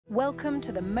Welcome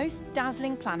to the most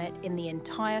dazzling planet in the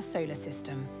entire solar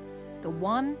system. The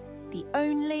one, the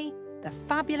only, the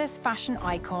fabulous fashion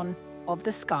icon of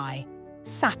the sky,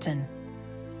 Saturn.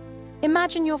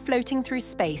 Imagine you're floating through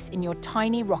space in your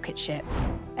tiny rocket ship.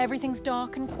 Everything's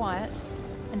dark and quiet,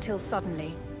 until suddenly,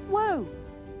 whoa!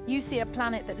 You see a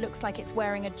planet that looks like it's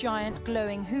wearing a giant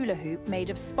glowing hula hoop made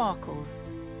of sparkles.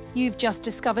 You've just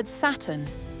discovered Saturn,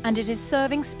 and it is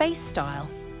serving space style.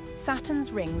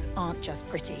 Saturn's rings aren't just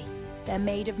pretty. They're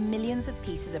made of millions of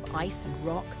pieces of ice and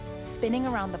rock, spinning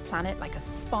around the planet like a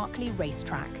sparkly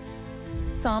racetrack.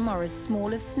 Some are as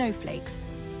small as snowflakes,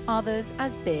 others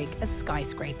as big as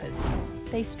skyscrapers.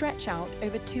 They stretch out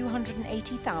over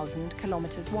 280,000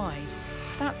 kilometers wide.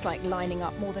 That's like lining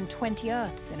up more than 20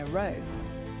 Earths in a row.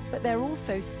 But they're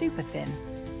also super thin.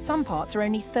 Some parts are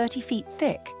only 30 feet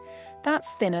thick.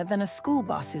 That's thinner than a school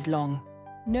bus is long.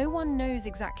 No one knows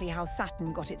exactly how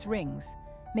Saturn got its rings.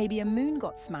 Maybe a moon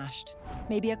got smashed.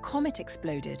 Maybe a comet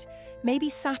exploded. Maybe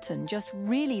Saturn just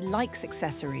really likes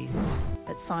accessories.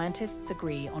 But scientists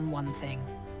agree on one thing.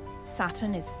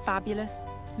 Saturn is fabulous,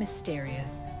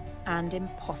 mysterious, and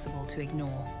impossible to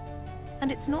ignore.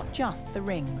 And it's not just the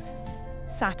rings.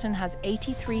 Saturn has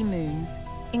 83 moons,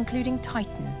 including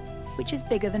Titan, which is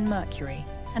bigger than Mercury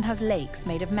and has lakes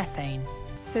made of methane.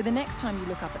 So the next time you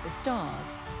look up at the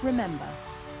stars, remember,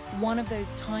 one of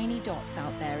those tiny dots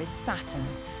out there is Saturn,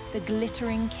 the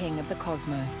glittering king of the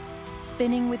cosmos,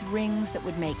 spinning with rings that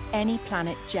would make any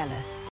planet jealous.